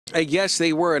Yes,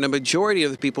 they were, and a majority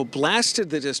of the people blasted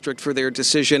the district for their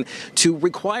decision to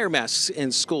require masks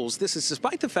in schools. This is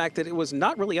despite the fact that it was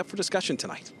not really up for discussion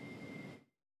tonight.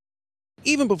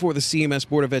 Even before the CMS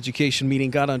Board of Education meeting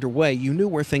got underway, you knew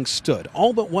where things stood.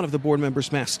 All but one of the board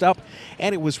members masked up,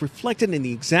 and it was reflected in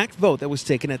the exact vote that was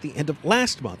taken at the end of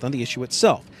last month on the issue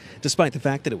itself, despite the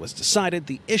fact that it was decided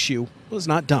the issue was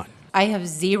not done. I have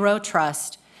zero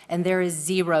trust, and there is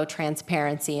zero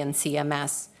transparency in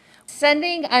CMS.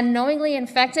 Sending unknowingly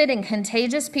infected and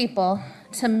contagious people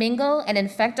to mingle and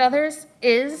infect others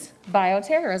is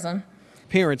bioterrorism.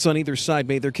 Parents on either side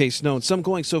made their case known, some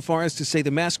going so far as to say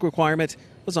the mask requirement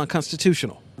was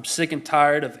unconstitutional. I'm sick and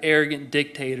tired of arrogant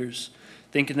dictators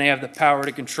thinking they have the power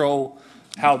to control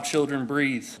how children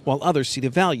breathe. While others see the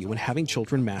value in having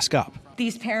children mask up.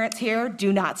 These parents here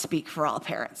do not speak for all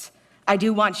parents. I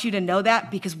do want you to know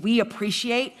that because we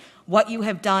appreciate what you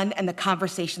have done and the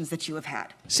conversations that you have had.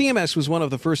 CMS was one of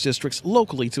the first districts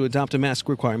locally to adopt a mask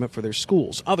requirement for their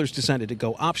schools. Others decided to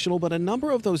go optional, but a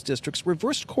number of those districts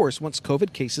reversed course once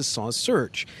COVID cases saw a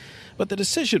surge. But the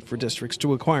decision for districts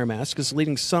to require masks is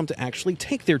leading some to actually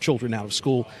take their children out of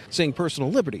school, saying personal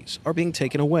liberties are being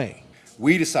taken away.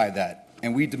 We decide that,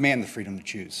 and we demand the freedom to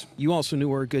choose. You also knew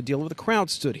where a good deal of the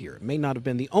crowd stood here. It may not have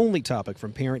been the only topic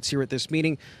from parents here at this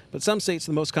meeting, but some say it's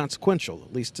the most consequential,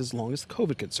 at least as long as the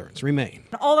COVID concerns remain.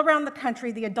 All around the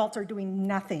country, the adults are doing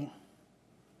nothing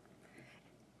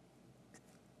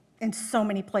in so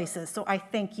many places. So I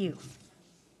thank you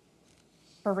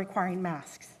for requiring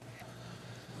masks.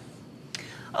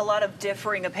 A lot of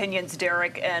differing opinions,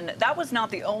 Derek, and that was not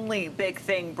the only big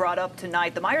thing brought up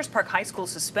tonight. The Myers Park High School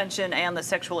suspension and the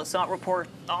sexual assault report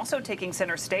also taking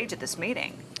center stage at this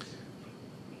meeting.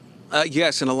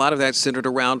 Yes, and a lot of that centered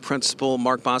around Principal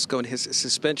Mark Bosco and his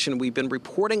suspension. We've been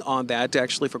reporting on that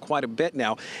actually for quite a bit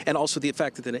now, and also the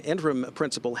fact that an interim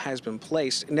principal has been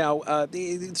placed. Now,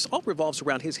 this all revolves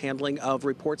around his handling of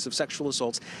reports of sexual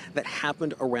assaults that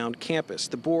happened around campus.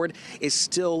 The board is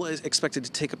still expected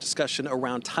to take up discussion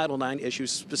around Title IX issues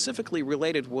specifically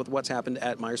related with what's happened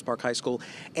at Myers Park High School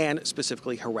and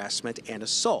specifically harassment and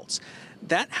assaults.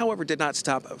 That, however, did not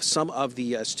stop some of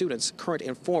the students, current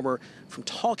and former, from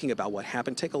talking about what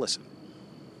happened. Take a listen.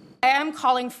 I am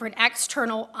calling for an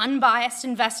external, unbiased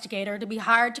investigator to be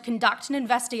hired to conduct an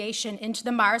investigation into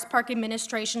the Myers Park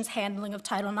administration's handling of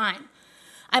Title IX.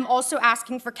 I'm also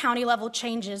asking for county-level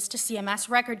changes to CMS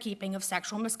record-keeping of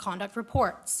sexual misconduct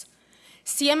reports.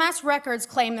 CMS records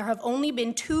claim there have only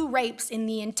been 2 rapes in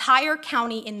the entire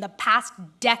county in the past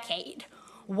decade.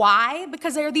 Why?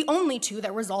 Because they are the only 2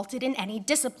 that resulted in any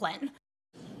discipline.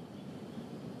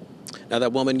 Now,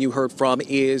 that woman you heard from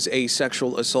is a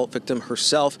sexual assault victim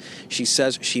herself. She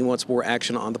says she wants more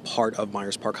action on the part of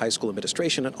Myers Park High School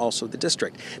administration and also the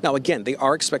district. Now, again, they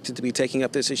are expected to be taking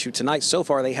up this issue tonight. So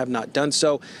far, they have not done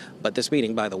so. But this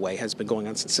meeting, by the way, has been going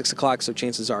on since 6 o'clock, so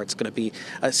chances are it's going to be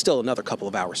still another couple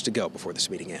of hours to go before this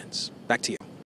meeting ends. Back to you.